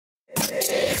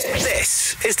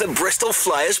This is the Bristol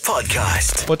Flyers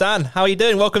Podcast. Well, Dan, how are you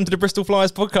doing? Welcome to the Bristol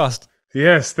Flyers Podcast.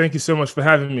 Yes, thank you so much for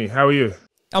having me. How are you?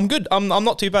 I'm good. I'm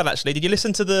not too bad actually. Did you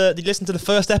listen to the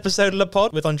first episode of the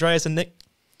pod with Andreas and Nick?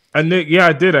 Nick, yeah,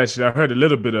 I did actually. I heard a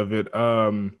little bit of it.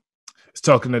 It's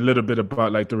talking a little bit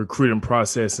about like the recruiting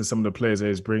process and some of the players that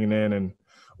he's bringing in and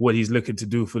what he's looking to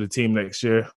do for the team next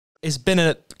year. It's been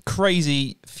a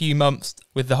crazy few months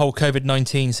with the whole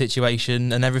COVID-19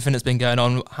 situation and everything that's been going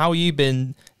on. How have you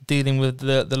been dealing with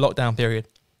the lockdown period?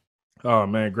 Oh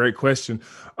man, great question.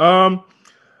 Been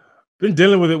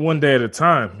dealing with it one day at a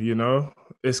time, you know.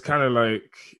 It's kind of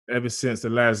like ever since the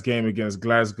last game against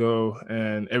Glasgow,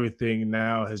 and everything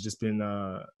now has just been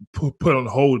put on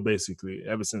hold basically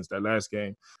ever since that last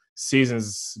game.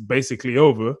 Season's basically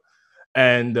over,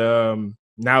 and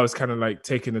now it's kind of like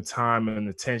taking the time and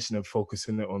attention and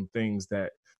focusing it on things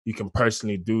that you can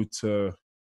personally do to,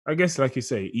 I guess, like you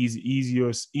say, ease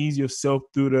yourself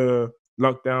through the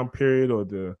lockdown period or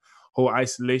the whole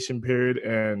isolation period.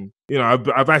 And you know,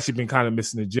 I've actually been kind of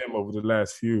missing the gym over the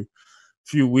last few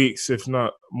weeks, if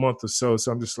not a month or so.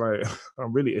 So I'm just like,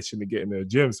 I'm really itching to get in the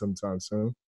gym sometime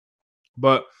soon.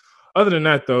 But other than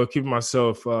that, though, keeping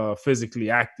myself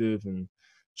physically active and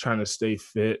trying to stay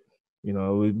fit. You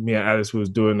know, me and Alice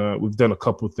we've done a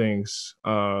couple things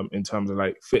in terms of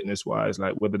like fitness wise,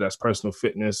 like whether that's personal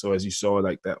fitness or as you saw,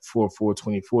 like that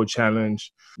 4-4-24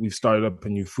 challenge. We've started up a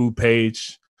new food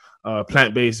page,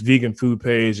 plant-based vegan food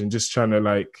page, and just trying to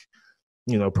like,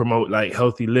 you know, promote like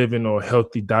healthy living or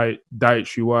healthy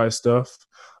dietary wise stuff.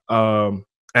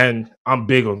 And I'm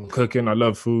big on cooking. I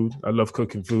love food. I love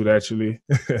cooking food actually.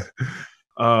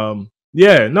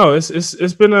 Yeah, no,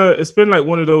 it's been like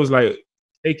one of those like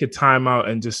take a time out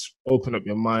and just open up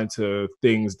your mind to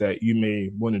things that you may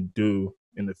want to do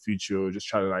in the future, or just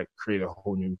try to like create a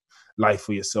whole new life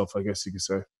for yourself, I guess you could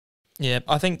say. Yeah,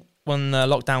 I think when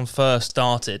lockdown first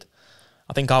started,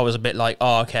 I think I was a bit like,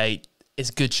 oh, okay, it's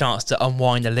a good chance to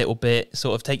unwind a little bit,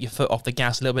 sort of take your foot off the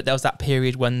gas a little bit. There was that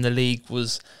period when the league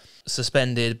was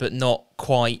suspended but not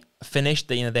quite finished.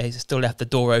 You know, they still left the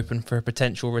door open for a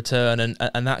potential return,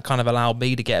 and that kind of allowed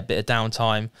me to get a bit of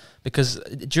downtime, because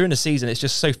during the season it's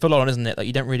just so full on, isn't it? Like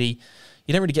you don't really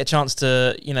get a chance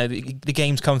to, you know, the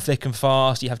games come thick and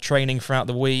fast. You have training throughout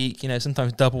the week, you know,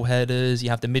 sometimes double headers,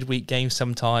 you have the midweek games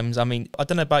sometimes. I mean, I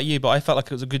don't know about you, but I felt like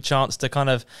it was a good chance to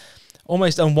kind of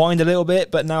almost unwind a little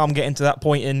bit. But now I'm getting to that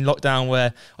point in lockdown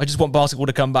where I just want basketball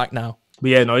to come back now. But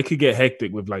yeah, no, it could get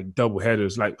hectic with like double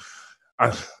headers. Like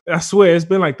I swear it's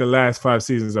been like the last 5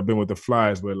 seasons I've been with the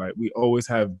Flyers where like we always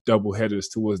have double headers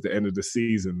towards the end of the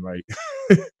season, like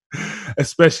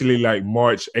especially like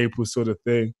March, April sort of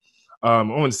thing. I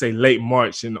want to say late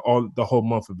March and all the whole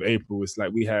month of April. It's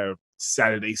like we have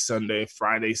Saturday, Sunday,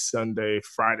 Friday,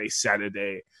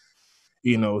 Saturday,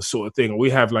 you know, sort of thing.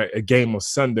 We have like a game on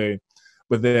Sunday,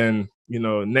 but then, you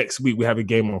know, next week we have a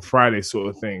game on Friday sort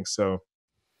of thing. So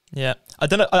yeah, I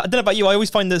don't know about you. I always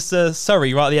find this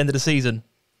Surrey right at the end of the season.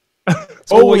 It's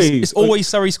always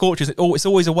Surrey Scorchers. It's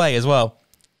always away as well.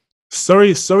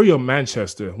 Surrey or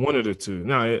Manchester, one of the two.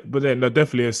 No, but then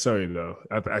definitely is Surrey though.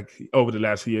 Over the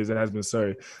last few years, it has been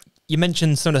Surrey. You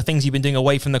mentioned some of the things you've been doing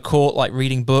away from the court, like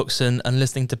reading books and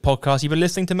listening to podcasts. You've been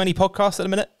listening to many podcasts at the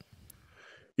minute?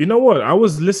 You know what? I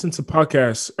was listening to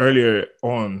podcasts earlier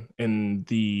on in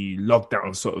the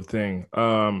lockdown sort of thing.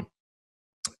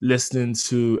 Listening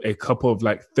to a couple of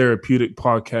like therapeutic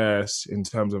podcasts in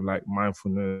terms of like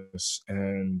mindfulness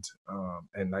and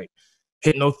like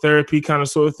hypnotherapy kind of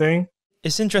sort of thing.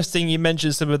 It's interesting you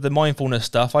mentioned some of the mindfulness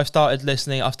stuff. I've started on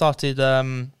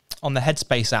the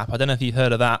Headspace app. I don't know if you've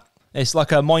heard of that. It's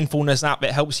like a mindfulness app.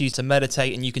 It helps you to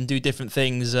meditate, and you can do different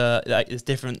things.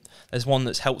 There's one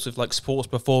that helps with like sports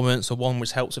performance, or one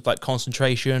which helps with like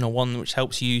concentration, or one which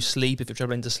helps you sleep if you're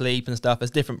struggling to sleep and stuff.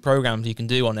 There's different programs you can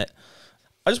do on it.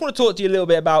 I just want to talk to you a little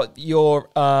bit about your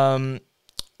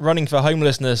running for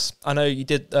homelessness. I know you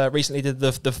did recently did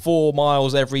the 4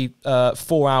 miles every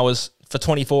 4 hours for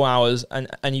 24 hours,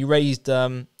 and you raised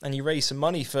some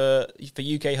money for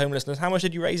UK homelessness. How much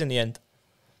did you raise in the end?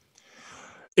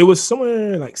 It was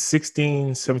somewhere like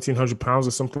 1,700 pounds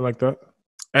or something like that.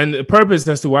 And the purpose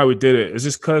as to why we did it is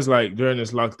just because like during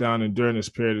this lockdown and during this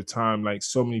period of time, like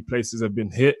so many places have been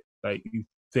hit. Like you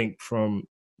think from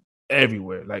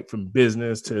everywhere, like from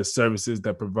business to services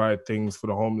that provide things for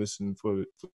the homeless and for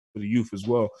the youth as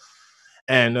well.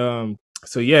 And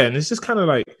so yeah, and it's just kind of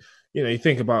like, you know, you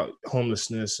think about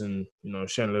homelessness and, you know,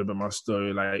 sharing a little bit of my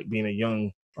story, like being a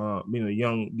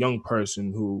young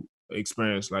person who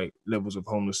experienced like levels of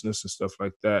homelessness and stuff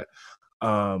like that.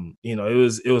 You know,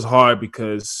 it was hard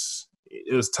because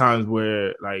it was times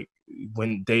where like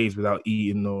went days without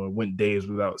eating or went days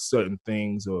without certain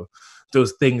things, or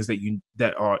those things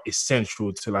that are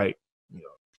essential to, like,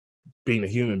 being a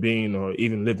human being or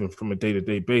even living from a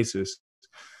day-to-day basis.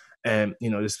 And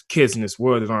there's kids in this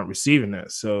world that aren't receiving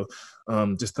that. So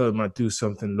just thought I might do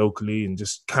something locally and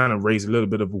just kind of raise a little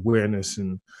bit of awareness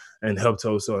and help to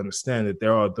also understand that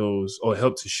there are those, or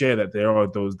help to share that there are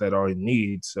those that are in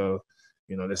need. So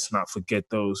let's not forget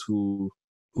those who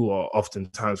are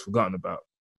oftentimes forgotten about.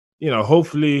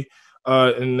 Hopefully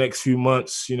in the next few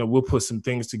months, we'll put some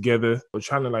things together. We're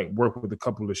trying to, like, work with a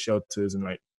couple of shelters and,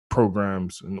 like,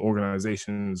 programs and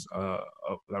organizations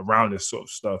around this sort of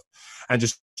stuff, and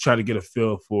just try to get a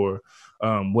feel for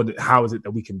how is it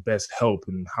that we can best help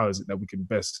and how is it that we can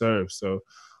best serve. So,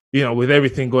 with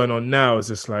everything going on now, it's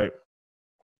just like,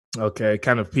 okay,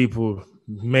 kind of people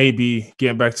maybe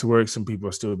getting back to work. Some people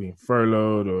are still being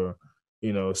furloughed, or,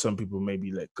 some people may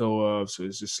be let go of. So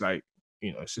it's just like,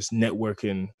 it's just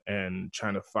networking and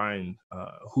trying to find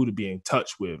who to be in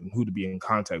touch with and who to be in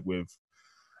contact with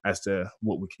as to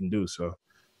what we can do. So,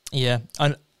 yeah,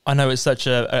 I know it's such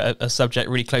a subject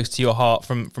really close to your heart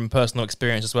from personal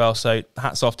experience as well. So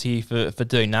hats off to you for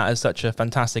doing that. It's such a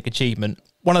fantastic achievement.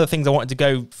 One of the things I wanted to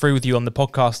go through with you on the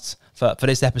podcast for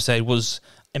this episode was,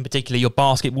 in particular, your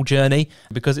basketball journey,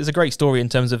 because it's a great story in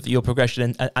terms of your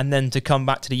progression and then to come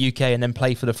back to the UK and then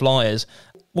play for the Flyers.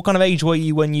 What kind of age were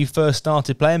you when you first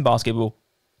started playing basketball?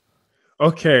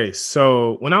 Okay,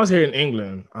 so when I was here in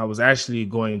England, I was actually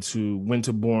going to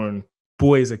Winterbourne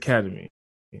Boys Academy,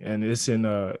 and it's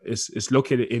it's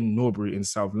located in Norbury in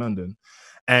South London.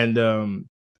 And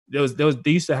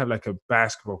they used to have, like, a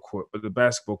basketball court, but the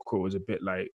basketball court was a bit,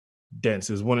 like, dense.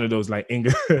 It was one of those, like,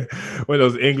 English one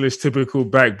of those English typical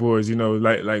backboards,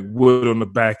 like wood on the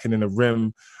back, and then a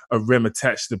rim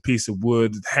attached to a piece of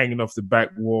wood hanging off the back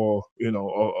wall,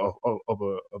 of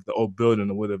the old building,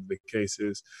 or whatever the case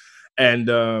is. And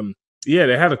yeah,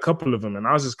 they had a couple of them, and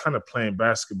I was just kind of playing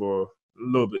basketball a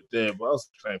little bit there, but I was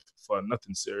playing for fun,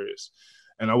 nothing serious,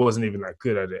 and I wasn't even that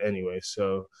good at it anyway.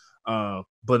 So,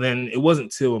 but then it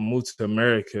wasn't till I moved to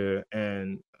America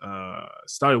and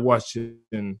started watching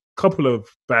a couple of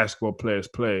basketball players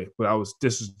play. But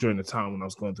this was during the time when I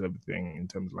was going through everything in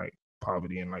terms of, like,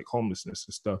 poverty and, like, homelessness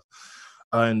and stuff.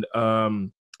 And I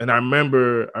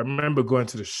remember going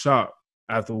to the shop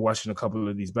after watching a couple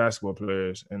of these basketball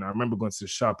players, and I remember going to the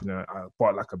shop and I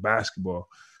bought, like, a basketball,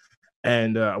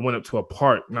 and I went up to a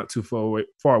park not too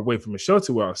far away from the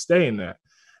shelter where I was staying at,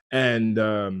 and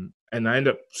I ended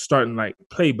up starting, like,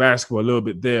 play basketball a little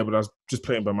bit there, but I was just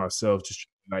playing by myself, just,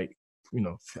 like,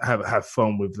 have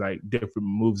fun with, like, different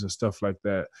moves and stuff like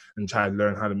that, and try to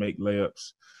learn how to make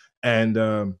layups.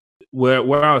 And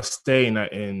where I was staying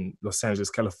at in Los Angeles,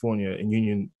 California, in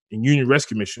Union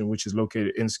Rescue Mission, which is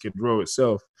located in Skid Row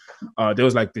itself, there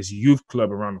was, like, this youth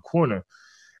club around the corner.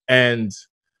 And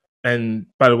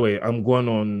by the way,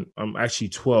 I'm actually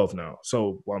 12 now.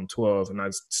 So I'm 12, and I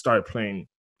started playing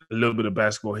a little bit of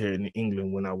basketball here in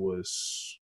England when I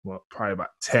was, probably about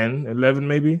 10, 11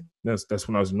 maybe. That's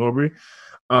when I was in Norbury.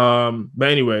 But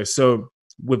anyway, so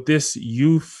with this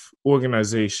youth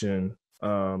organization,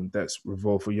 that's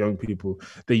revolved for young people,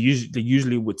 they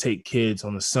usually would take kids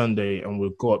on a Sunday and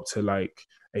would go up to, like,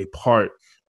 a park,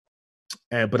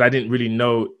 but I didn't really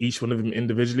know each one of them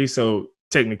individually, so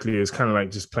technically it's kind of like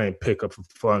just playing pickup for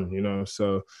fun.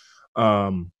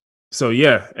 So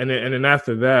yeah, and then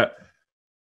after that,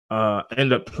 I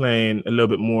ended up playing a little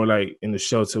bit more, like, in the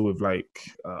shelter with, like,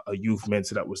 a youth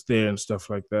mentor that was there and stuff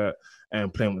like that,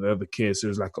 and playing with other kids. So it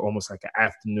was, like, almost like an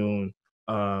afternoon,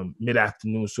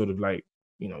 mid-afternoon sort of, like,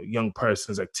 young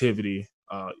person's activity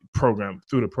program,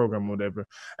 through the program or whatever.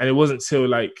 And it wasn't till,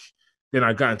 like, then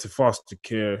I got into foster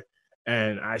care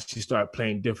and I actually started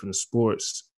playing different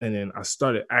sports. And then I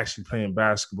started actually playing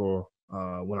basketball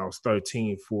when I was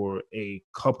 13 for a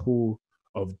couple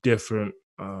of different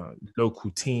local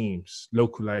teams,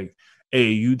 like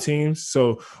AAU teams.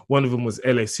 So one of them was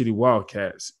LA City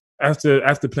Wildcats. After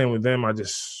playing with them, it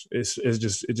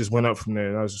just went up from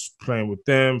there. I was just playing with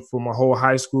them for my whole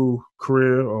high school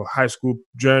career or high school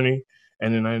journey,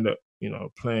 and then I ended up,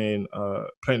 playing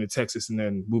in Texas and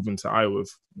then moving to Iowa,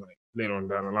 like, later on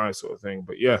down the line, sort of thing.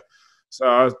 But yeah, so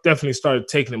I definitely started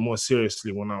taking it more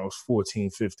seriously when I was 14,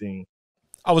 15.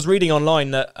 I was reading online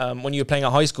that when you were playing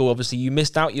at high school, obviously you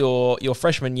missed out your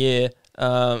freshman year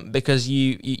because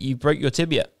you broke your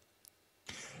tibia.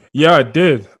 Yeah, I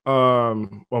did.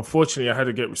 Unfortunately, I had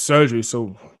to get surgery.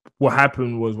 So what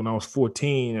happened was when I was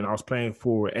 14 and I was playing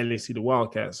for LAC, the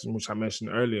Wildcats, which I mentioned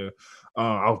earlier,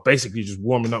 I was basically just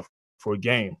warming up for a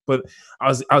game. But I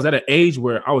was at an age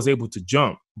where I was able to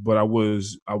jump, but I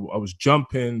was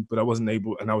jumping, but I wasn't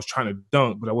able, and I was trying to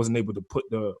dunk, but I wasn't able to put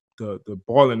the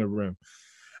ball in the rim.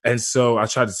 And so I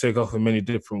tried to take off in many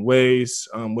different ways,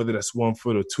 whether that's 1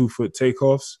 foot or 2 foot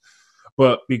takeoffs.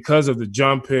 But because of the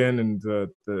jumping and the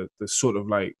sort of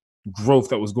like growth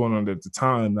that was going on at the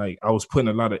time, like I was putting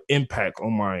a lot of impact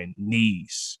on my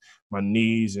knees,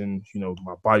 and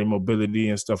my body mobility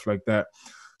and stuff like that.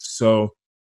 So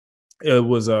it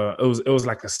was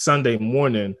like a Sunday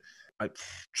morning. I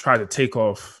tried to take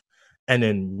off, and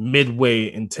then midway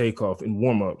in takeoff in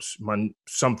warmups,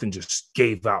 something just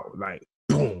gave out, like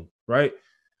boom, right?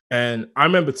 And I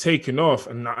remember taking off,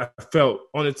 and I felt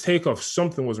on the takeoff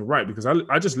something wasn't right, because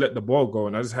I just let the ball go,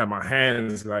 and I just had my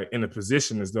hands like in a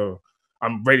position as though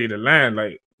I'm ready to land,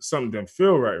 like something didn't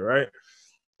feel right?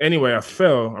 Anyway, I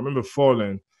fell. I remember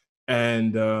falling,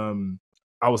 and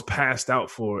I was passed out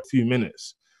for a few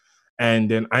minutes. And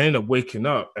then I ended up waking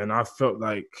up, and I felt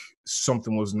like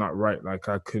something was not right. Like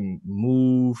I couldn't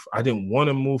move. I didn't want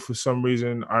to move for some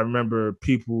reason. I remember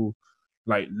people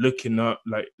like looking up,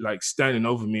 like standing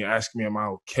over me, asking me, am I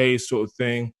okay, sort of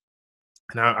thing.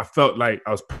 And I felt like I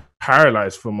was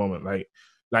paralyzed for a moment,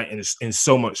 like in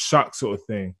so much shock, sort of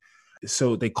thing.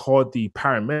 So they called the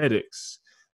paramedics,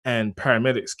 and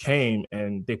paramedics came,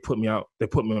 and they put me out. They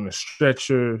put me on a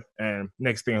stretcher, and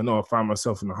next thing I know, I found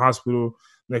myself in the hospital.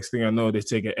 Next thing I know, they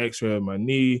take an X-ray of my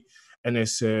knee, and they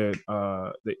said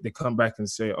they come back and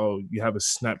say, "Oh, you have a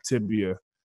snapped tibia."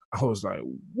 I was like,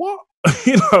 "What?"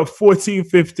 14,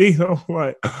 15. I'm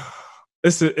like,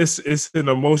 it's an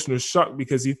emotional shock,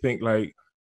 because you think like,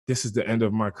 this is the end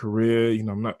of my career.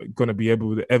 I'm not going to be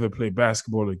able to ever play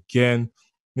basketball again.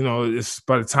 It's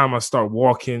by the time I start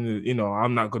walking,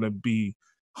 I'm not going to be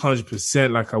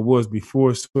 100% like I was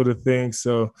before, sort of thing.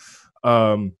 So,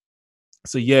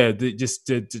 yeah, just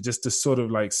the sort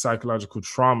of like psychological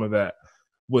trauma that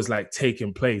was like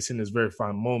taking place in this very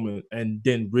fine moment, and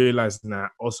then realizing that I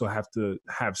also have to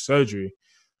have surgery.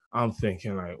 I'm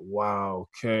thinking like, wow,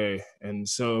 okay. And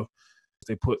so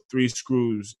they put 3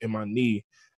 screws in my knee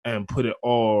and put it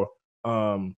all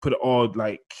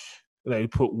like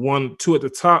put 2 at the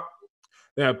top.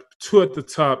 They have 2 at the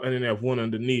top, and then they have 1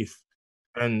 underneath.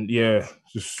 And yeah,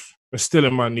 just it's still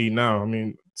in my knee now. I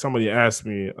mean, somebody asked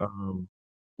me,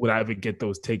 would I ever get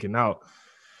those taken out?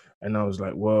 And I was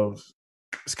like, well,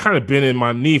 it's kind of been in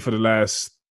my knee for the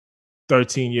last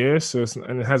 13 years, so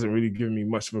and it hasn't really given me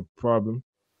much of a problem.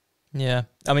 Yeah.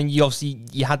 I mean, you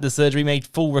had the surgery, made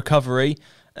full recovery,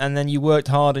 and then you worked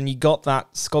hard and you got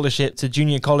that scholarship to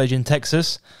junior college in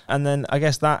Texas. And then I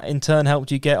guess that in turn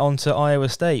helped you get onto Iowa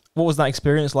State. What was that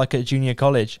experience like at junior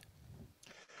college?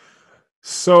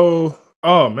 So,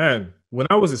 oh man, when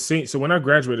I was a senior, so when I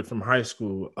graduated from high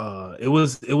school, it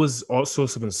was all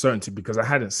sorts of uncertainty, because I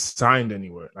hadn't signed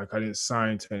anywhere. Like I didn't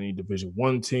sign to any Division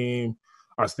I team.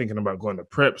 I was thinking about going to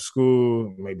prep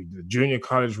school, maybe the junior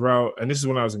college route. And this is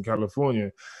when I was in California.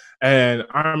 And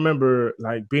I remember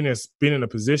like being in a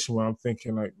position where I'm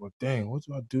thinking like, well, dang, what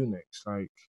do I do next? Like,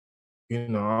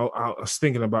 I was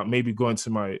thinking about maybe going to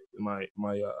my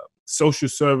social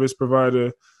service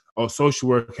provider or social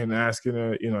worker and asking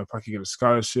her, if I could get a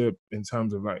scholarship in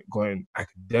terms of like going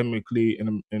academically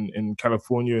in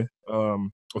California, or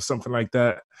something like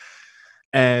that.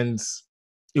 And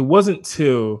it wasn't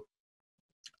till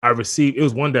it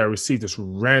was one day I received this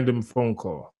random phone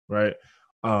call, right?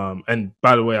 And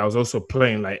by the way, I was also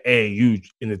playing like AAU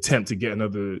in an attempt to get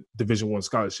another Division I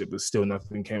scholarship, but still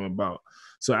nothing came about.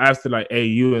 So after like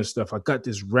AAU and stuff, I got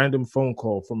this random phone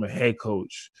call from a head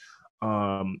coach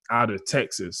out of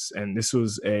Texas, and this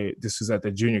was at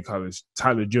the junior college,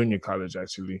 Tyler Junior College,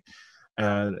 actually.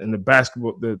 And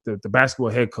the basketball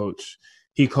head coach,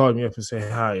 he called me up and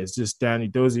said, "Hi, is this Dan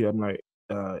Edozie?" I'm like,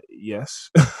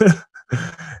 yes.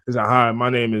 He's like, "Hi, my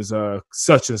name is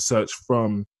such and such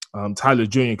from Tyler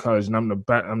Junior College, and I'm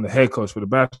the head coach for the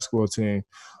basketball team."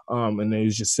 And he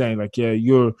was just saying like, "Yeah,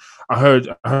 I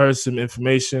heard some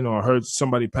information, or I heard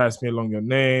somebody pass me along your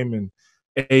name, and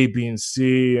A, B, and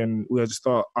C, and I just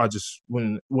thought I just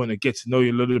want to get to know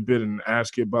you a little bit and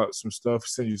ask you about some stuff,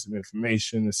 send you some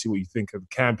information, and see what you think of the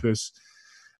campus."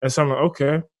 And so I'm like,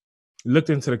 okay.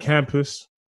 Looked into the campus,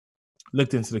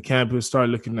 started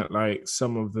looking at like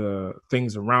some of the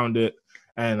things around it.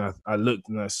 And I looked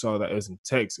and I saw that it was in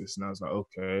Texas. And I was like,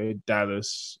 okay,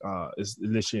 Dallas is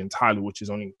literally in Tyler, which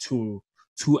is only two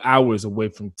hours away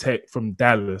from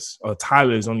Dallas.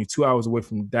 Tyler is only 2 hours away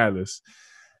from Dallas.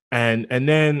 And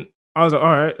then I was like,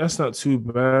 all right, that's not too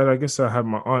bad. I guess I have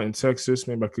my aunt in Texas.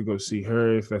 Maybe I could go see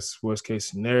her if that's worst case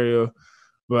scenario.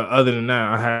 But other than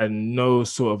that, I had no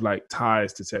sort of like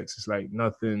ties to Texas, like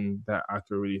nothing that I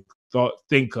could really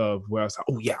think of where I was like,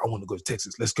 oh yeah, I want to go to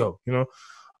Texas. Let's go, you know.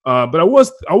 But I was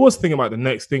thinking about the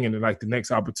next thing and like the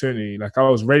next opportunity. Like I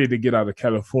was ready to get out of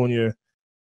California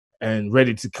and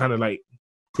ready to kind of like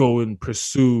go and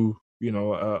pursue, you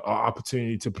know, an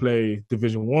opportunity to play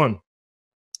Division One.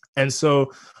 And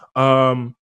so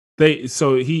so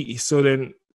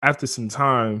then after some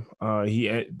time,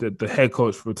 the head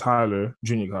coach for Tyler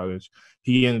Junior College,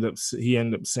 he ended up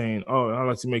saying, "Oh, I'd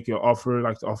like to make you an offer. I'd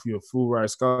like to offer you a full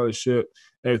ride scholarship.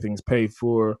 Everything's paid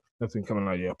for. Nothing coming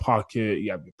out of your pocket.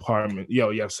 You have an apartment. You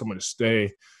have somewhere to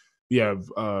stay. You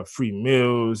have free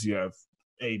meals. You have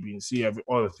A, B, and C. You have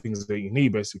all the things that you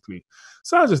need, basically."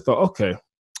 So I just thought, okay,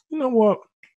 you know what?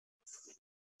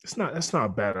 That's not a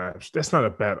bad option. That's not a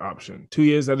bad option. 2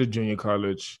 years out of junior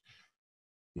college,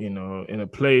 you know, in a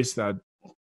place that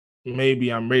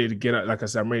maybe I'm ready to get out. Like I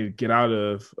said, I'm ready to get out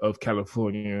of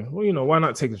California. Well, you know, why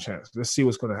not take a chance? Let's see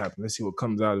what's going to happen. Let's see what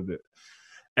comes out of it.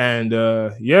 And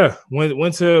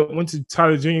went to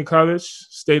Tyler Junior College.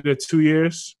 Stayed there 2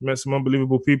 years. Met some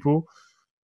unbelievable people.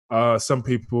 Some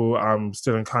people I'm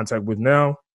still in contact with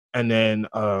now. And then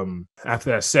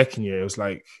after that second year, it was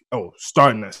like,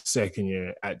 starting that second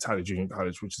year at Tyler Junior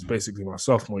College, which is basically my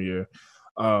sophomore year,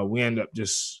 we end up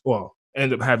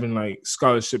having like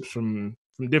scholarships from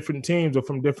different teams or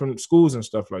from different schools and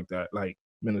stuff like that, like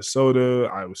Minnesota,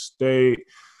 Iowa State.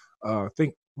 I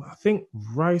think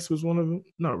Rice was one of them.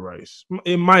 Not Rice.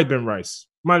 It might have been Rice.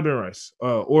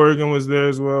 Oregon was there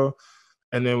as well.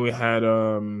 And then we had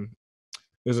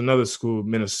there's another school,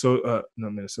 Minnesota.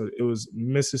 Not Minnesota. It was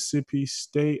Mississippi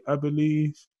State, I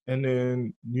believe, and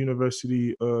then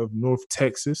University of North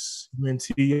Texas, UNT,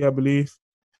 I believe,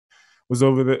 was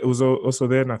over there. It was also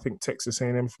there, and I think Texas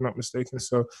A&M, if I'm not mistaken.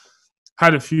 So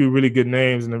had a few really good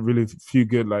names and a really few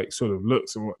good like sort of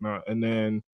looks and whatnot. And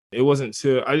then it wasn't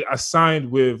till I signed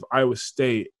with Iowa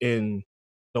State in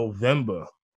November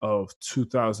of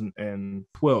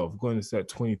 2012, going into that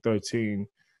 2013.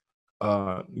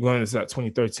 Going into that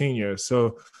 2013 year.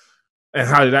 So, and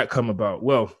how did that come about?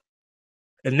 Well,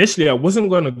 initially I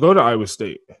wasn't going to go to Iowa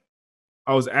State.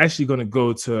 I was actually going to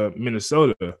go to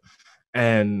Minnesota,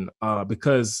 and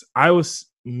because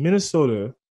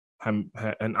Minnesota and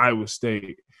Iowa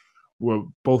State were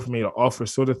both made an offer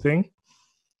sort of thing,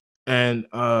 and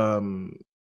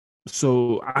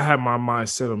so I had my mind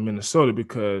set on Minnesota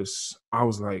because I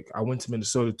was like, I went to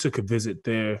Minnesota, took a visit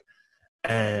there,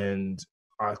 and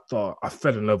I thought I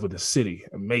fell in love with the city.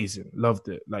 Amazing. Loved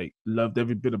it. Like, loved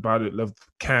every bit about it. Loved the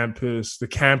campus. The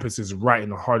campus is right in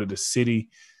the heart of the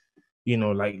city, you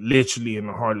know, like literally in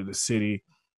the heart of the city.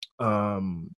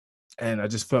 And I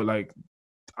just felt like,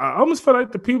 I almost felt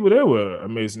like the people there were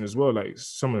amazing as well. Like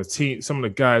some of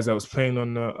the guys that was playing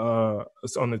on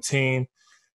the team.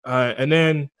 And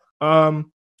then,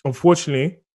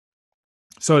 unfortunately,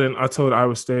 so then I told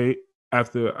Iowa State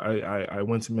after I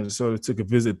went to Minnesota, took a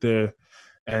visit there,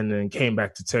 and then came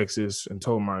back to Texas and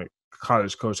told my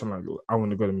college coach, I'm like, I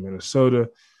want to go to Minnesota.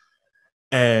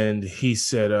 And he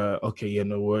said, okay, yeah,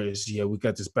 no worries. Yeah, we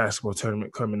got this basketball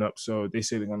tournament coming up. So they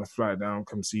say they're going to fly down,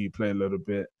 come see you play a little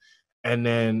bit. And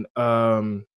then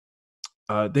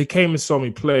they came and saw me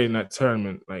play in that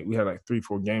tournament. Like we had like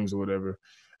 3-4 games or whatever.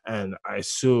 And I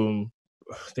assume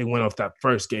they went off that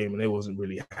first game and they wasn't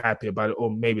really happy about it. Or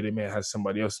maybe they may have had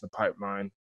somebody else in the pipeline.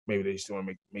 Maybe they just want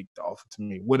to make the offer to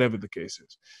me, whatever the case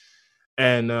is.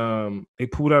 And they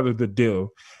pulled out of the deal.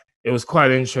 It was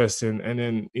quite interesting. And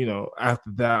then, you know,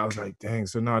 after that, I was like, dang,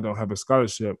 so now I don't have a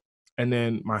scholarship. And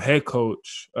then my head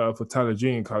coach for Tyler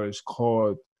Junior College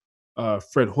called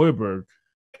Fred Hoiberg,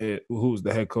 who was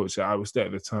the head coach at Iowa State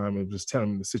at the time, and was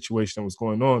telling me the situation that was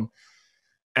going on.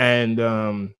 And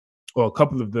a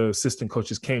couple of the assistant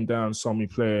coaches came down and saw me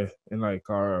play in like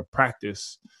our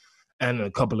practice and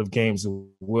a couple of games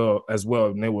as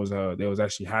well, and they was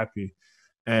actually happy,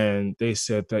 and they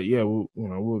said that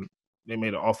they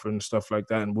made an offer and stuff like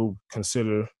that, and we'll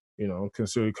consider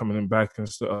coming in back and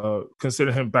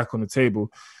consider him back on the table,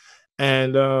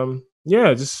 and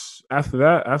just after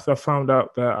that, after I found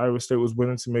out that Iowa State was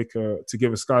willing to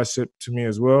give a scholarship to me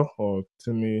as well, or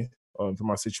to me for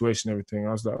my situation and everything,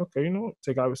 I was like, okay,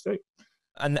 take Iowa State.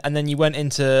 And then you went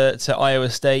into Iowa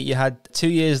State. You had 2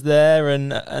 years there,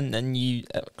 and you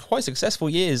quite successful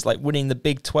years, like winning the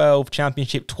Big 12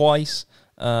 championship twice,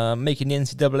 making the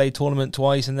NCAA tournament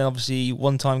twice, and then obviously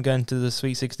one time going to the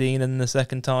Sweet 16, and the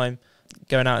second time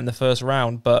going out in the first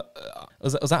round. But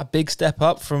was that a big step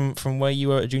up from where you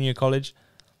were at junior college?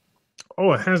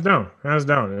 Oh, hands down.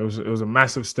 It was a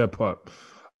massive step up.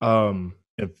 In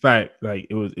fact, like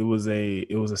it was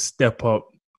a step up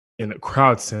in a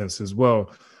crowd sense as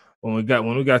well. When we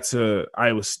got to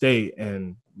Iowa State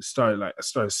and I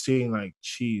started seeing like,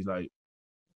 geez, like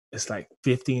it's like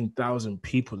 15,000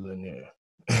 people in there.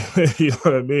 You know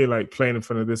what I mean? Like playing in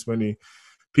front of this many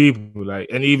people, like,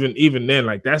 and even then,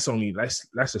 like that's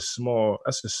a small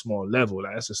level,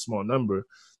 like that's a small number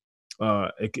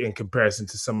in comparison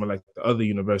to some of like the other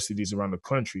universities around the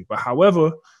country. But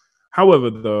however,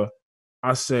 though,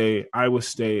 I say Iowa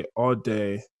State all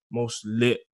day, most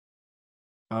lit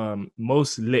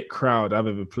crowd I've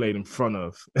ever played in front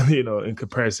of, you know, in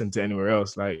comparison to anywhere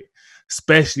else. Like,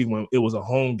 especially when it was a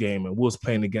home game and we was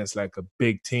playing against like a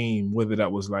big team, whether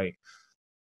that was like,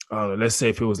 let's say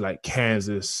if it was like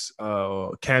Kansas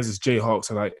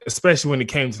Jayhawks, or like, especially when it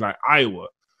came to like Iowa,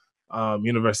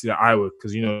 University of Iowa,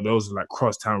 because you know those are like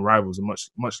crosstown rivals, and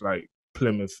much like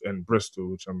Plymouth and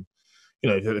Bristol, which I'm, you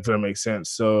know, if that makes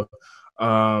sense. So,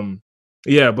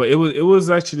 yeah, but it was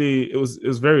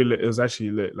very lit. It was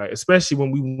actually lit, like especially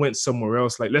when we went somewhere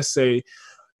else. Like let's say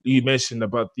you mentioned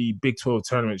about the Big 12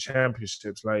 tournament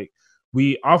championships. Like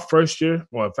our first year,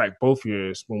 well, in fact, both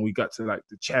years when we got to like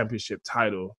the championship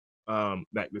title,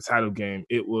 like the title game,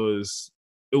 it was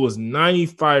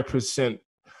 95%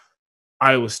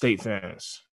 Iowa State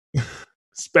fans,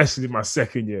 especially my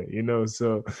second year, you know.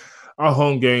 So our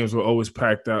home games were always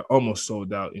packed out, almost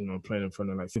sold out, you know, playing in front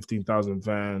of like 15,000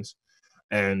 fans.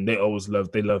 And they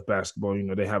love basketball. You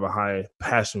know, they have a high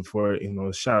passion for it. You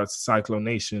know, shout out to Cyclone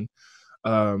Nation.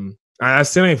 I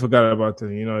still ain't forgot about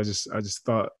them. You know, I just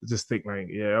think like,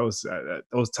 yeah,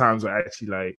 those times were actually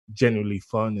like genuinely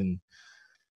fun. And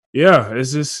yeah,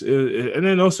 it's just, and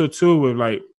then also too with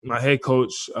like my head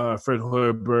coach, Fred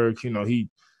Hoiberg, you know, he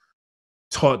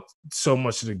taught so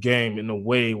much of the game in a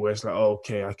way where it's like, oh,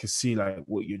 okay, I can see like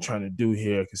what you're trying to do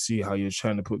here. I can see how you're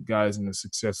trying to put guys in a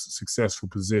successful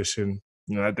position.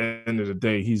 You know, at the end of the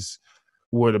day, he's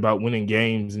worried about winning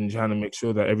games and trying to make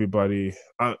sure that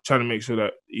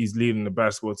he's leading the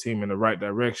basketball team in the right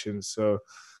direction. So,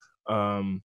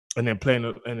 and then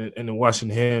and then watching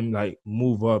him like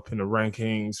move up in the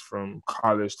rankings from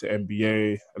college to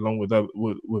NBA, along with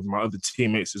my other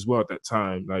teammates as well at that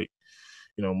time, like,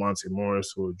 you know, Monte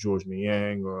Morris or George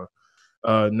Niang or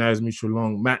Naz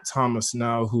Mitchell-Long, Matt Thomas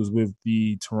now, who's with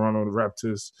the Toronto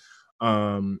Raptors.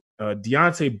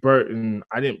 Deontay Burton,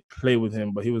 I didn't play with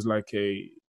him, but he was like a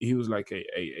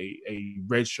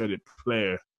redshirted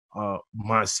player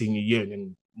my senior year. And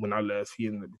then when I left, he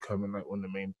ended up becoming like one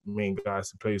of the main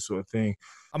guys to play, sort of thing.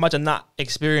 I imagine that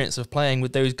experience of playing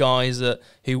with those guys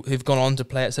who've gone on to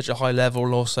play at such a high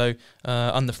level, also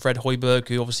under Fred Hoiberg,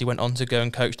 who obviously went on to go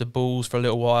and coach the Bulls for a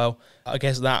little while. I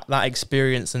guess that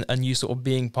experience and you sort of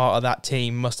being part of that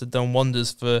team must have done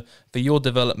wonders for your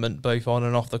development, both on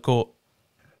and off the court.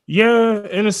 Yeah,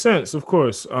 in a sense, of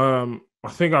course. I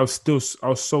think I was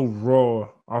so raw.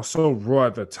 I was so raw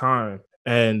at the time.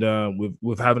 And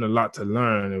with having a lot to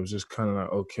learn, it was just kind of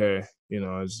like, okay, you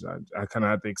know, I kind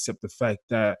of had to accept the fact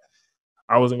that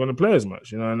I wasn't going to play as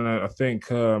much, you know. And I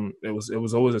think it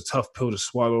was always a tough pill to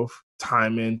swallow,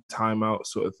 time in, time out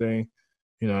sort of thing,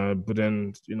 you know. But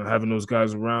then, you know, having those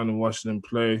guys around and watching them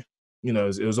play, you know,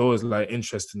 it was always like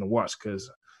interesting to watch, because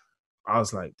I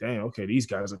was like, damn, okay, these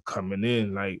guys are coming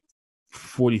in like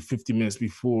 40, 50 minutes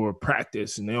before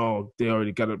practice, and they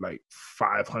already got up like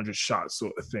 500 shots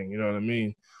sort of thing, you know what I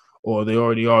mean? Or they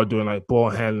already are doing like ball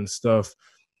handling stuff.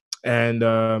 And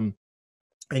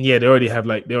yeah, they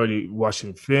already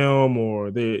watching film, or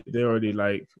they already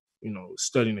like, you know,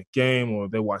 studying the game, or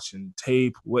they're watching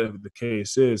tape, whatever the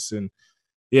case is. And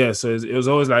yeah, so it was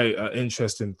always like an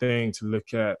interesting thing to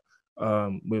look at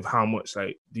with how much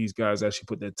like these guys actually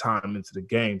put their time into the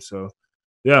game. So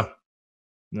yeah.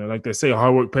 You know, like they say,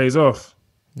 hard work pays off.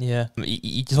 Yeah,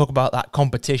 you talk about that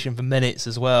competition for minutes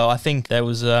as well. I think there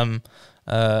was an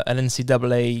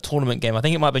NCAA tournament game. I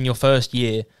think it might have been your first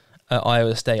year at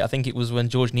Iowa State. I think it was when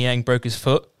George Niang broke his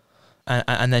foot,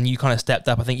 and then you kind of stepped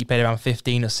up. I think you played around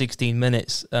 15 or 16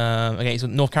 minutes against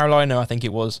North Carolina, I think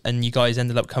it was, and you guys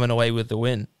ended up coming away with the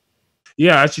win.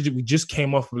 Yeah, actually, we just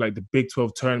came off of like the Big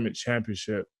 12 tournament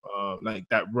championship, like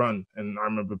that run, and I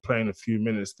remember playing a few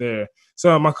minutes there.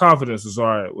 So my confidence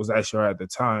was actually all right at the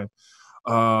time.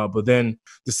 But then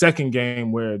the second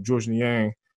game where George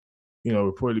Niang, you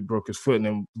know, reportedly broke his foot, and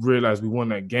then realized we won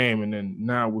that game, and then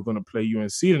now we're going to play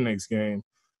UNC the next game.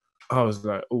 I was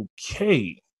like,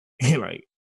 okay, like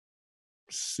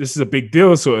this is a big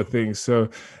deal sort of thing. So,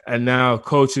 and now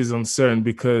coach is uncertain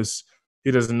because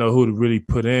he doesn't know who to really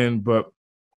put in, but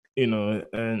you know,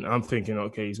 and I'm thinking,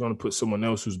 okay, he's going to put someone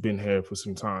else who's been here for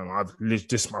some time. This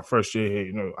is my first year here,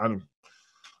 you know.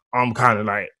 I'm kind of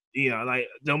like like,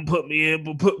 don't put me in,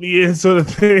 but put me in, sort of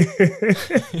thing.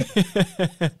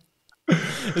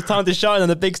 It's time to shine on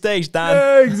the big stage, Dan.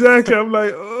 Yeah, exactly. I'm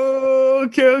like, oh,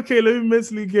 okay, let me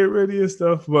mentally get ready and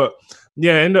stuff. But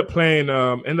yeah, end up playing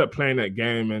that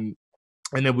game, and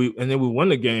then we won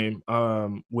the game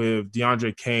with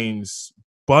DeAndre Kane's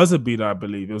buzzer beater, I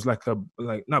believe. It was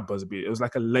not buzzer beater, it was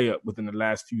like a layup within the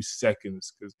last few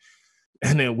seconds.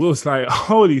 And then Will's like,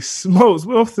 holy smokes,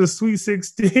 we're off to the Sweet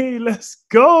 16. Let's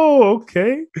go.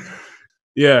 Okay.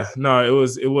 Yeah, no, it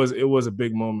was a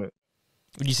big moment.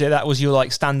 Would you say that was your like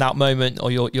standout moment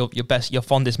or your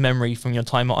fondest memory from your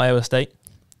time at Iowa State?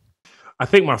 I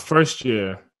think my first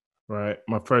year, right?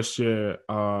 My first year,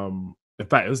 in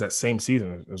fact, it was that same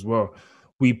season as well.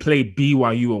 We played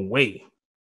BYU away.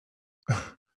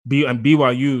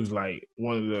 BYU is like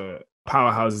one of the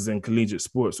powerhouses in collegiate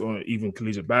sports or even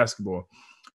collegiate basketball.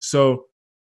 So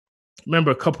remember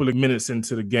a couple of minutes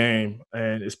into the game,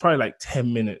 and it's probably like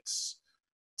 10 minutes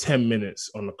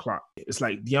on the clock. It's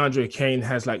like DeAndre Kane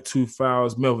has like 2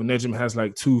 fouls. Melvin Ejim has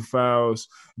like 2 fouls.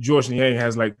 George Niang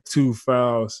has like 2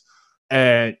 fouls.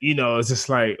 And, it's just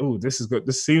like, oh, this is good.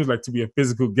 This seems like to be a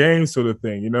physical game sort of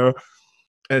thing,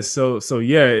 And so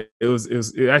yeah,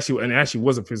 it actually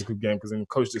was a physical game because then the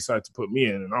coach decided to put me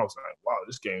in, and I was like, wow,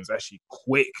 this game is actually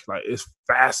quick. Like, it's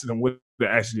faster than what it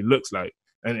actually looks like,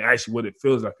 and actually what it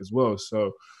feels like as well.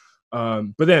 So,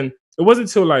 but then it wasn't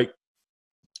until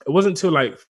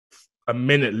like a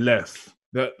minute left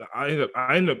that I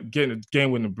ended up getting a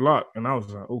game winning block, and I was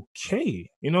like, okay,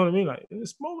 you know what I mean? Like, in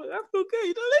this moment, I feel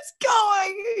okay, let's go.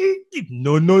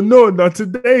 No, not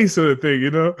today, sort of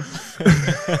thing,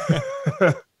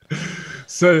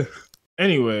 So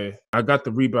anyway, I got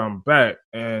the rebound back,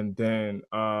 and then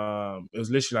it was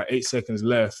literally like 8 seconds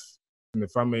left, and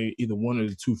if I made either one of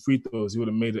the 2 free throws, it would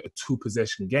have made it a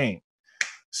 2-possession game.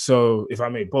 So if I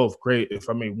made both, great. If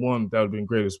I made one, that would have been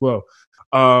great as well.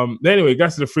 Anyway,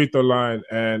 got to the free throw line,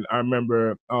 and I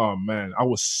remember, oh man, I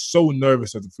was so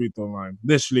nervous at the free throw line.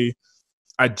 Literally,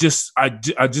 I just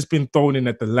been thrown in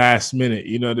at the last minute,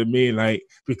 you know what I mean? Like,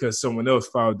 because someone else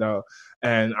fouled out,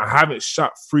 and I haven't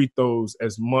shot free throws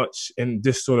as much in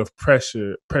this sort of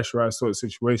pressurized sort of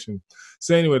situation.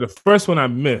 So anyway, the first one I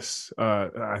missed,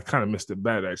 I kind of missed it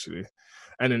bad actually.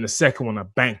 And then the second one, I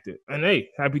banked it. And hey,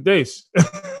 happy days.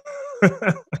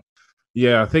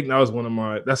 Yeah, I think that was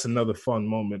that's another fun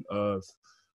moment on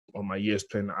my years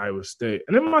playing at Iowa State.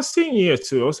 And then my senior year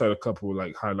too, I also had a couple of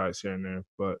like highlights here and there.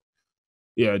 But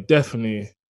yeah, definitely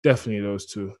those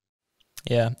two.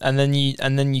 Yeah, and then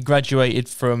you graduated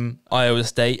from Iowa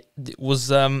State. Was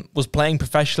playing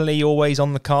professionally always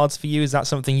on the cards for you? Is that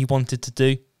something you wanted to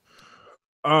do?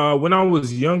 When I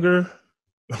was younger,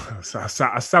 I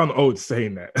sound old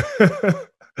saying that.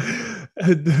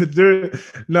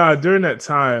 During that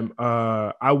time,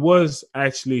 I was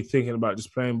actually thinking about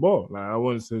just playing ball. Like, I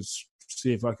wanted to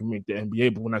see if I can make the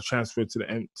NBA. But when I transferred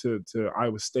to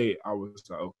Iowa State, I was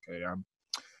like, okay,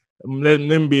 let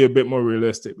me be a bit more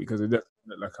realistic, because it doesn't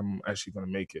look like I'm actually going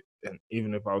to make it. And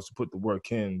even if I was to put the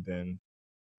work in, then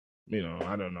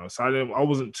I don't know. So I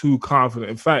wasn't too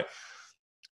confident. In fact,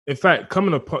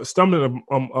 stumbling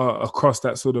across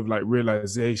that sort of like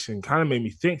realization kind of made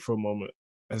me think for a moment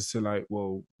as to like,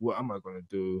 well, what am I going to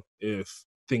do if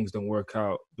things don't work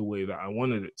out the way that I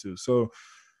wanted it to? So,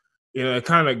 it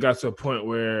kind of got to a point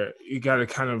where you got to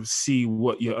kind of see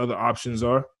what your other options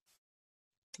are.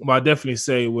 But I definitely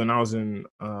say when I was in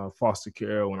foster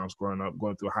care, when I was growing up,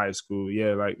 going through high school,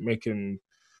 yeah, like making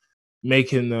the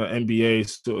NBA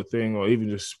sort of thing, or even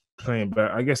just playing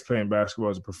basketball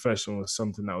as a professional was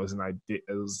something that was an idea.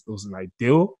 It was an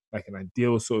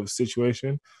ideal sort of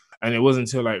situation. And it wasn't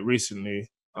until like recently,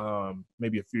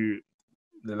 maybe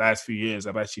the last few years,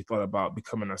 I've actually thought about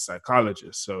becoming a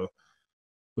psychologist. So,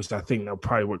 which I think that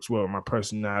probably works well with my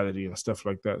personality and stuff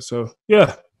like that. So,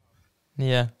 yeah.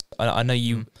 Yeah, I know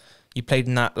you played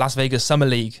in that Las Vegas Summer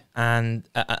League, and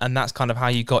that's kind of how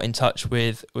you got in touch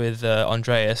with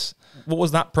Andreas. What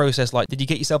was that process like? Did you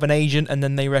get yourself an agent, and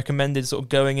then they recommended sort of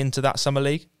going into that Summer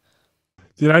League?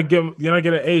 Did I get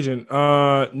an agent?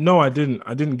 No, I didn't.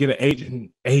 I didn't get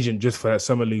an agent just for that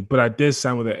Summer League, but I did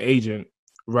sign with an agent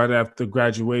right after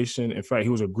graduation. In fact, he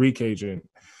was a Greek agent,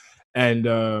 and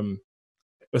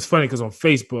it's funny because on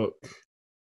Facebook,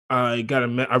 I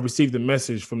received a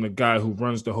message from the guy who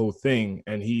runs the whole thing,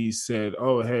 and he said,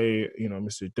 "Oh, hey,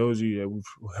 Mr. Edozie, we've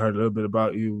heard a little bit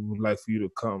about you. Would like for you to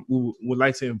come. We would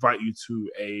like to invite you to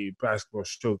a basketball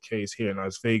showcase here in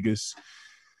Las Vegas.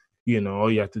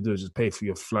 All you have to do is just pay for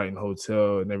your flight and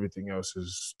hotel, and everything else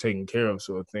is taken care of,"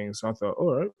 sort of thing. So I thought,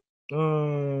 all right,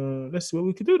 let's see what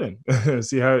we could do then.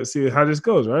 see how this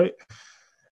goes, right?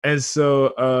 And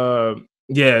so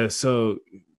so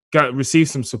got received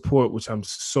some support, which I'm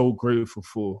so grateful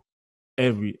for.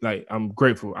 I'm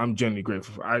grateful. I'm genuinely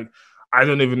grateful. I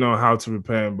don't even know how to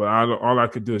repay him, but all I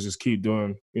could do is just keep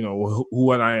doing,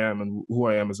 who I am and who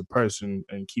I am as a person,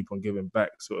 and keep on giving back,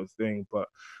 sort of thing. But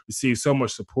received so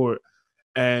much support,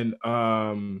 and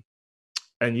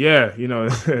yeah,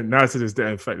 now to this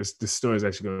day, in fact, this story is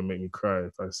actually going to make me cry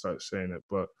if I start saying it.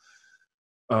 But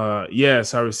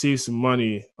so I received some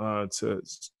money for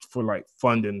like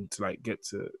funding to like get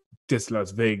to this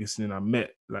Las Vegas, and then I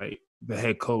met like the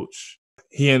head coach.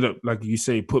 He ended up, like you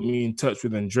say, put me in touch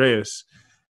with Andreas,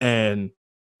 and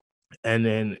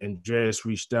then Andreas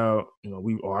reached out.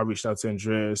 I reached out to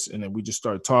Andreas, and then we just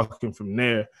started talking from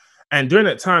there. And during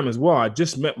that time as well, I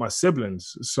just met my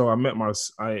siblings. So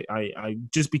I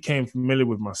just became familiar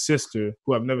with my sister,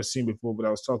 who I've never seen before, but I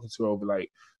was talking to her over like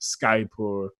Skype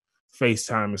or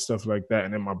FaceTime and stuff like that.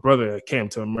 And then my brother came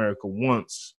to America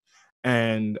once.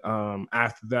 And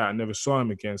after that, I never saw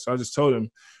him again. So I just told him,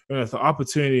 if the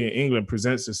opportunity in England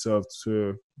presents itself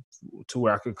to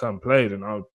where I could come play, then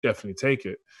I'll definitely take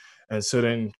it. And so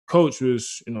then coach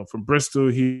was, from Bristol,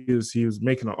 he was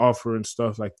making an offer and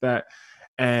stuff like that.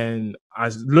 And I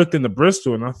looked into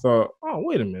Bristol and I thought, oh,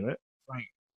 wait a minute. Like,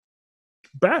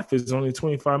 Bath is only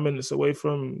 25 minutes away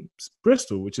from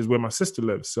Bristol, which is where my sister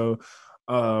lives. So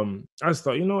I just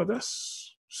thought, that's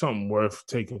something worth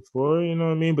taking for, you know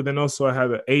what I mean? But then also I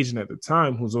had an agent at the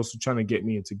time who was also trying to get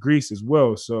me into Greece as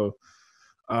well. So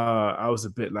I was a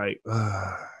bit like,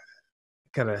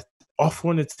 got an offer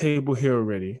on the table here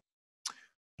already.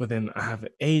 But then I have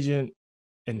an agent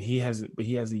and he hasn't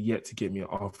yet to get me an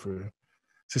offer.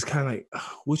 So it's kind of like,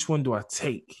 which one do I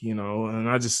take, And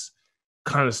I just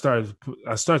kind of started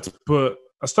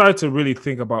to really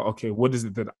think about, okay, what is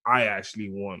it that I actually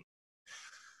want?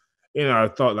 I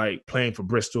thought like playing for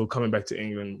Bristol, coming back to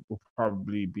England will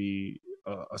probably be,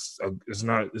 it's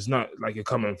not like you're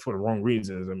coming for the wrong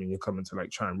reasons. I mean, you're coming to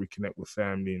like try and reconnect with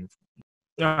family and,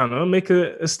 I don't know, make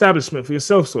an establishment for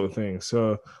yourself, sort of thing.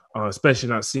 So, especially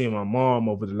not seeing my mom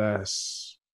over the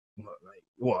last,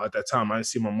 at that time, I didn't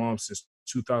see my mom since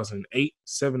 2008,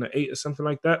 7 or 8 or something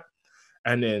like that.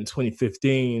 And then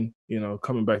 2015,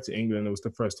 coming back to England, it was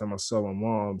the first time I saw my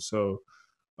mom. So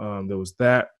there was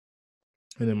that.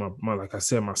 And then my like I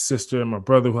said, my sister and my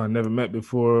brother, who I never met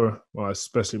before, well,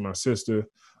 especially my sister,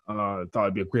 thought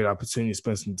it'd be a great opportunity to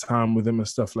spend some time with them and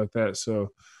stuff like that.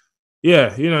 So,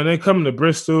 yeah, and then coming to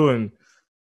Bristol and,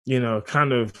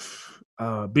 kind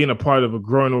of being a part of a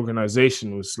growing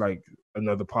organization was like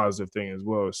another positive thing as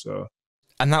well. So,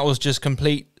 and that was just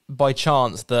complete by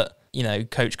chance that,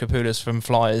 Coach Kapoulis from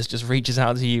Flyers just reaches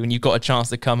out to you and you've got a chance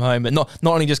to come home, and not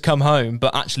only just come home,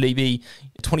 but actually be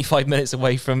 25 minutes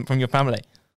away from your family.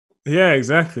 Yeah,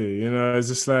 exactly. It's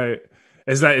just like,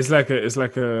 it's like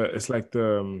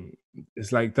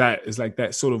that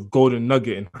sort of golden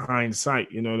nugget in hindsight.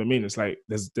 You know what I mean? It's like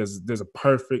there's a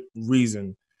perfect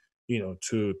reason,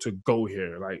 to go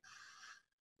here. Like,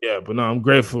 yeah, but no, I'm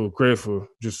grateful,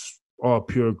 just all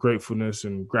pure gratefulness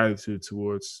and gratitude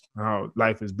towards how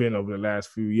life has been over the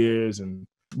last few years. And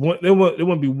there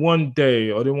won't be one day,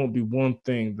 or there won't be one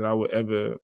thing that I would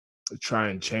ever try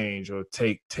and change or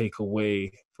take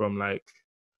away from like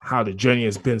how the journey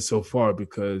has been so far,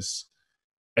 because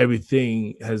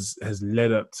everything has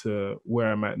led up to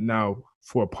where I'm at now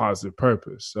for a positive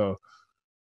purpose. So,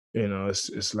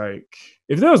 it's like,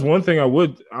 if there was one thing I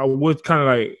would kind of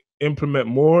like implement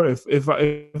more, if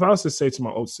I was to say to my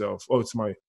old self, if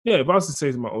I was to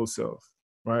say to my old self,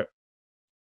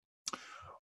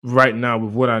 right now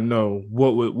with what I know,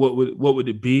 what would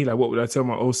it be? Like, what would I tell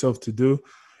my old self to do?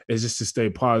 Is just to stay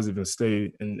positive and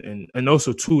stay and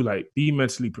also too, like, be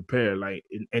mentally prepared, like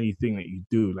in anything that you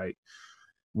do, like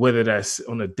whether that's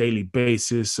on a daily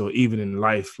basis or even in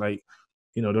life, like,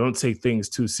 don't take things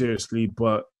too seriously,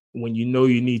 but when you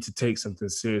need to take something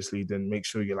seriously, then make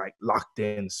sure you're like locked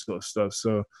in, sort of stuff.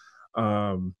 So,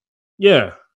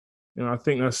 yeah, I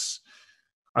think that's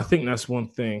one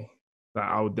thing that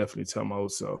I would definitely tell my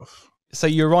old self. So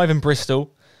you arrive in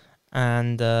Bristol,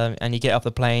 and you get off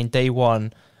the plane day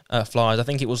one. Flyers, I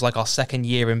think it was like our second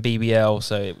year in BBL.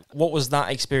 So what was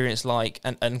that experience like,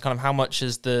 and kind of how much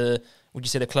has would you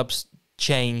say the club's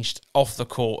changed off the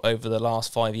court over the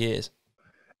last 5 years?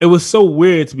 It was so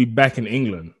weird to be back in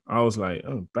England. I was like,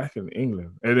 oh, back in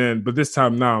England. And then, but this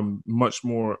time now I'm much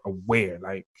more aware,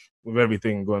 like, with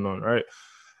everything going on, right?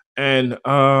 And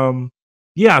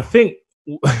yeah, I think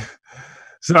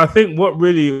so. I think what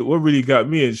really got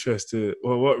me interested,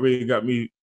 or what really got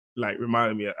me like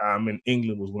reminded me I'm in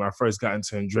England was when I first got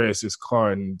into Andreas's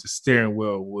car, and the steering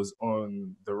wheel was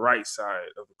on the right side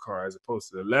of the car as opposed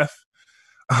to the left.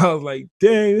 I was like,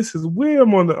 dang, this is weird.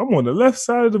 I'm on the left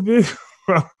side of the vehicle.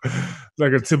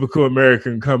 Like a typical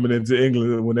American coming into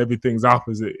England when everything's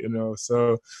opposite, you know.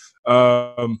 So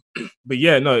but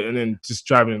yeah, no, and then just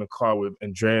driving in a car with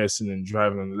Andreas and then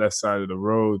driving on the left side of the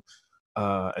road,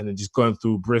 and then just going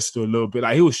through Bristol a little bit.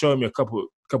 Like he was showing me a couple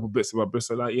bits about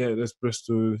Bristol. Like, yeah, there's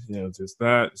Bristol, you know, there's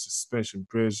that, there's a suspension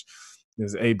bridge,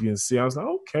 there's A, B, and C. I was like,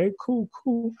 okay, cool.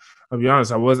 I'll be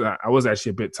honest, I was actually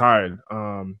a bit tired,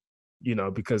 you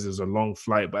know, because it was a long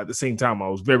flight, but at the same time, I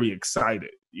was very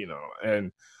excited, you know,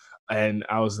 and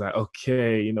I was like,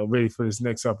 okay, you know, ready for this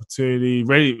next opportunity.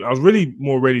 I was really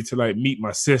more ready to like meet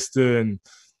my sister and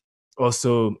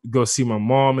also go see my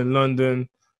mom in London,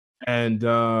 and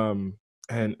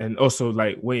also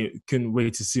like couldn't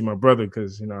wait to see my brother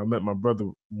because, you know, I met my brother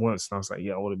once and I was like,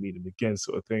 yeah, I want to meet him again,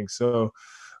 sort of thing. So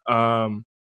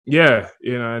yeah,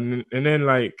 you know, and then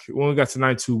like when we got to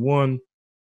 921,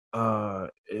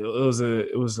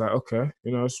 it was like, okay,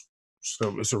 you know,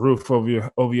 it's a roof over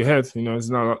your head, you know.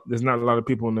 There's not a lot of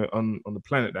people on the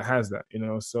planet that has that, you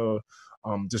know. So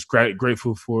just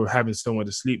grateful for having somewhere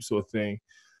to sleep, sort of thing.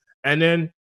 And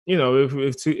then, you know, if we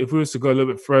was to go a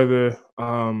little bit further,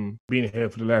 being here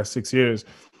for the last 6 years,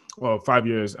 well, 5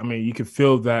 years, I mean, you can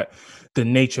feel that the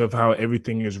nature of how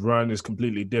everything is run is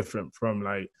completely different from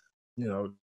like, you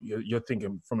know, you're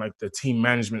thinking from like the team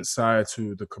management side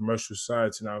to the commercial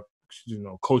side to now, you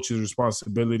know, coach's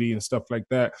responsibility and stuff like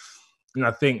that. And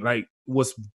I think like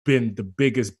what's been the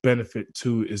biggest benefit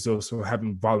too is also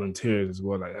having volunteers as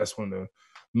well. Like that's one of the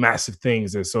massive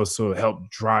things that's also helped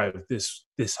drive this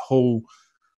whole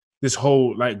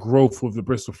like growth with the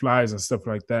Bristol Flyers and stuff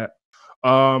like that.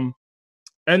 And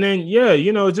then yeah,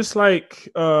 you know, just like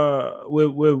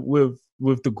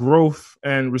with the growth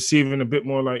and receiving a bit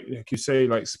more like you say,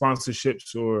 like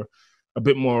sponsorships or a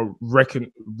bit more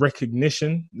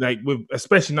recognition, like with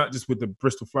especially not just with the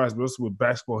Bristol Flyers, but also with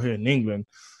basketball here in England.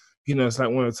 You know, it's like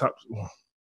one of the top.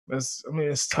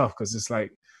 It's tough because it's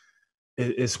like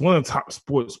it's one of the top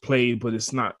sports played, but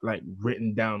it's not like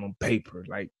written down on paper,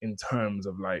 like in terms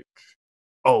of like,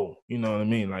 oh, you know what I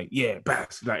mean? Like, yeah,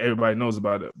 basketball, like everybody knows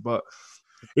about it. But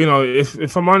you know,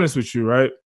 if I'm honest with you,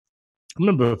 right? I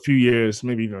remember a few years,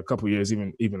 maybe even a couple years,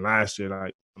 even last year,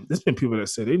 like there's been people that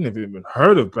said they never even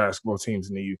heard of basketball teams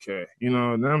in the UK, you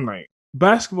know, and I'm like,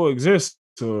 basketball exists,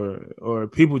 or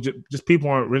people just people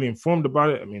aren't really informed about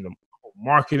it. I mean, the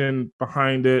marketing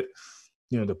behind it,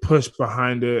 you know, the push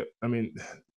behind it. I mean,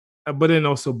 but it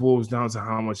also boils down to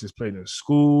how much is played in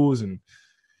schools and,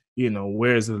 you know,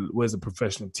 where's the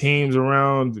professional teams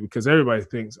around, because everybody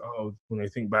thinks, oh, when they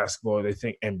think basketball, they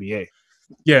think NBA.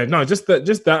 Yeah, no, just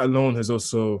that alone has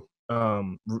also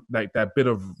like that bit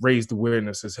of raised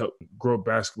awareness has helped grow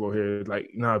basketball here. Like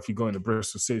now if you go into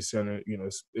Bristol City Center, you know,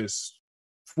 it's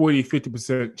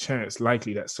 40-50% chance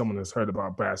likely that someone has heard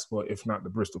about basketball, if not the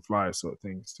Bristol Flyers, sort of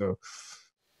thing. So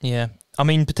Yeah. I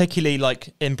mean, particularly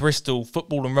like in Bristol,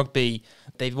 football and rugby,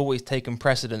 they've always taken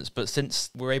precedence. But since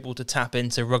we're able to tap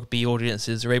into rugby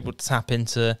audiences, we're able to tap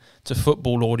into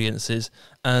football audiences.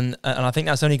 And I think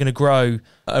that's only going to grow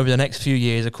over the next few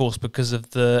years, of course, because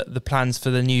of the plans for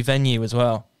the new venue as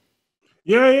well.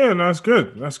 yeah, no, that's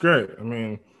good. That's great. I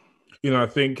mean, you know, I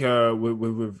think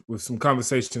with some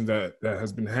conversation that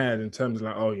has been had in terms of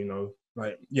like, oh, you know,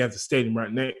 like you have the stadium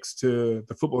right next to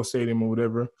the football stadium or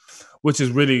whatever, which is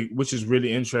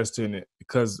really interesting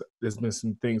because there's been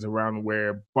some things around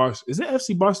where is it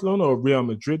FC Barcelona or Real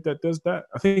Madrid that does that?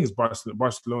 I think it's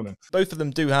Barcelona. Both of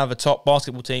them do have a top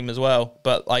basketball team as well,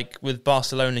 but like with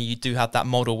Barcelona, you do have that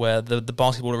model where the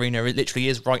basketball arena, it literally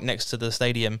is right next to the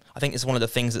stadium. I think it's one of the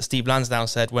things that Steve Lansdowne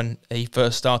said when he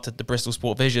first started the Bristol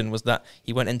Sport Vision was that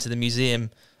he went into the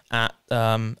museum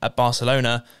at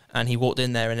Barcelona and he walked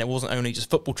in there and it wasn't only just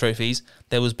football trophies,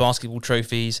 there was basketball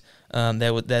trophies,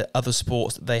 there were other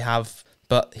sports that they have,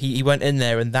 but he went in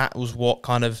there and that was what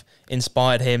kind of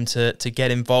inspired him to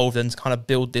get involved and kind of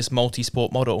build this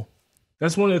multi-sport model.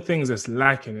 That's one of the things that's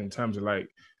lacking in terms of like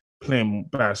playing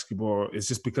basketball. It's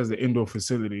just because of the indoor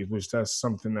facilities, which that's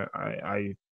something that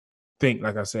I think,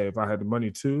 like I said, if I had the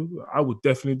money to, I would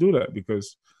definitely do that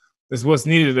because it's what's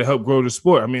needed to help grow the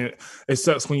sport. I mean, it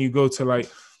sucks when you go to like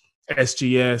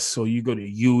SGS or you go to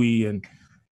UE and,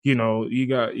 you know, you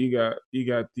got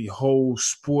the whole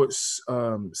sports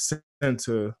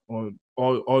center on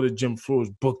all the gym floors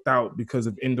booked out because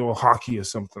of indoor hockey or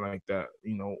something like that,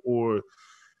 you know, or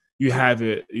you have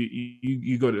it.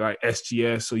 You go to like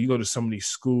SGS, or you go to some of these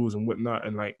schools and whatnot,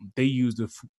 and like they use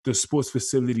the sports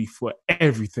facility for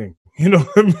everything. You know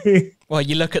what I mean? Well,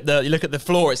 you look at the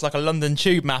floor. It's like a London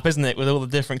tube map, isn't it, with all the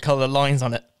different color lines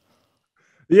on it?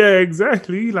 Yeah,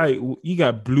 exactly. Like you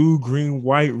got blue, green,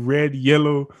 white, red,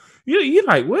 yellow. You're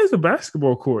like, where's the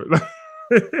basketball court?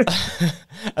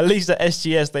 At least at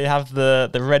SGS they have the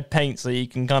red paint, so you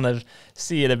can kind of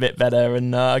see it a bit better.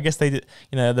 And I guess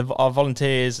our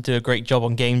volunteers do a great job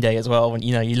on game day as well. When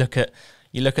you look at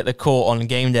the court on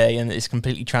game day and it's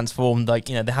completely transformed. Like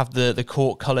they have the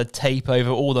court colored tape over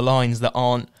all the lines that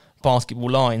aren't basketball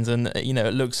lines, and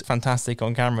it looks fantastic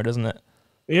on camera, doesn't it?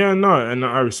 Yeah, no, and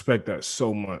I respect that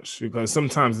so much, because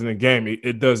sometimes in the game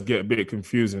it does get a bit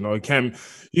confusing, or you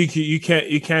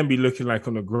can be looking like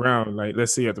on the ground, like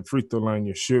let's say at the free throw line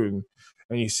you're shooting,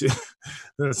 and you see,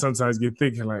 then sometimes you're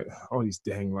thinking like, all these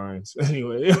dang lines.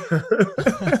 Anyway,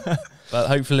 but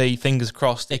hopefully, fingers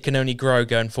crossed, it can only grow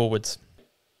going forwards.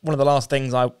 One of the last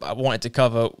things I wanted to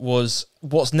cover was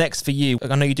what's next for you.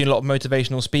 I know you're doing a lot of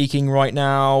motivational speaking right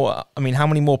now. I mean, how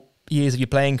many more years of your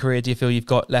playing career do you feel you've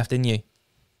got left in you?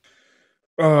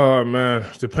 Oh man,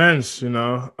 depends, as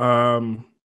long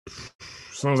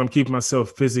as I'm keeping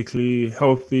myself physically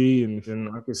healthy, and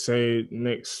I could say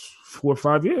next 4 or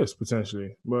 5 years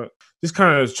potentially. But just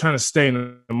kind of trying to stay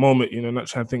in the moment, not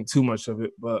trying to think too much of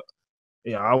it. But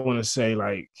yeah, I want to say,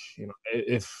 like,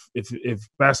 if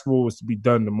basketball was to be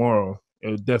done tomorrow, it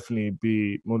would definitely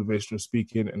be motivational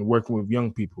speaking and working with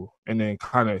young people, and then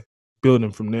kind of building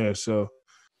from there. So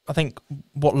I think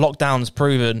what lockdown's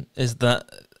proven is that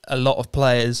a lot of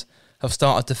players have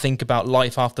started to think about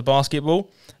life after basketball,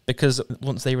 because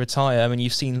once they retire, I mean,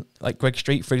 you've seen like Greg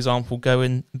Street, for example, go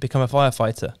and become a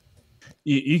firefighter.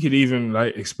 You could even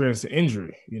like experience an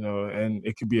injury, and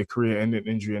it could be a career-ending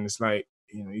injury, and it's like,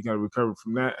 you got to recover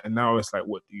from that. And now it's like,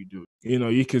 what do you do?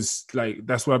 You could, like,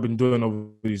 that's what I've been doing over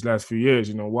these last few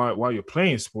years. While you're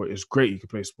playing sport, it's great you can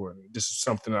play sport. This is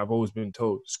something I've always been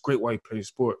told. It's great while you play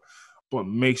sport, but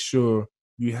make sure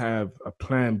you have a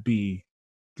plan B,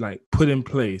 like, put in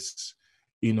place,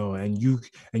 and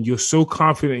you're so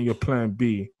confident in your plan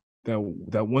B that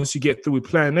once you get through with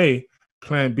plan A,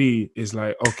 plan B is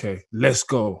like, okay, let's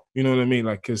go. You know what I mean?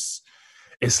 Like,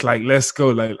 it's like, let's go.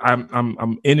 Like,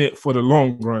 I'm in it for the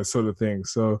long run, sort of thing.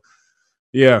 So,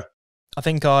 yeah. I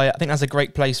think that's a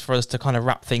great place for us to kind of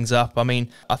wrap things up. I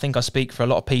mean, I think I speak for a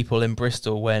lot of people in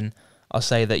Bristol when I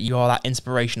say that you are that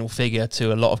inspirational figure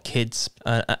to a lot of kids,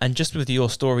 and just with your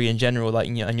story in general, like,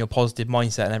 and your positive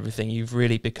mindset and everything, you've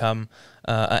really become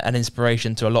an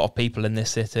inspiration to a lot of people in this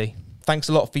city. Thanks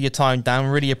a lot for your time, Dan.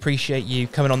 Really appreciate you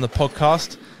coming on the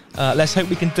podcast. Let's hope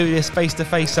we can do this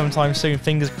face-to-face sometime soon,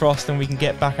 fingers crossed, and we can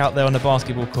get back out there on the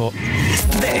basketball court.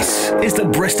 This is the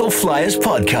Bristol Flyers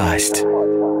Podcast.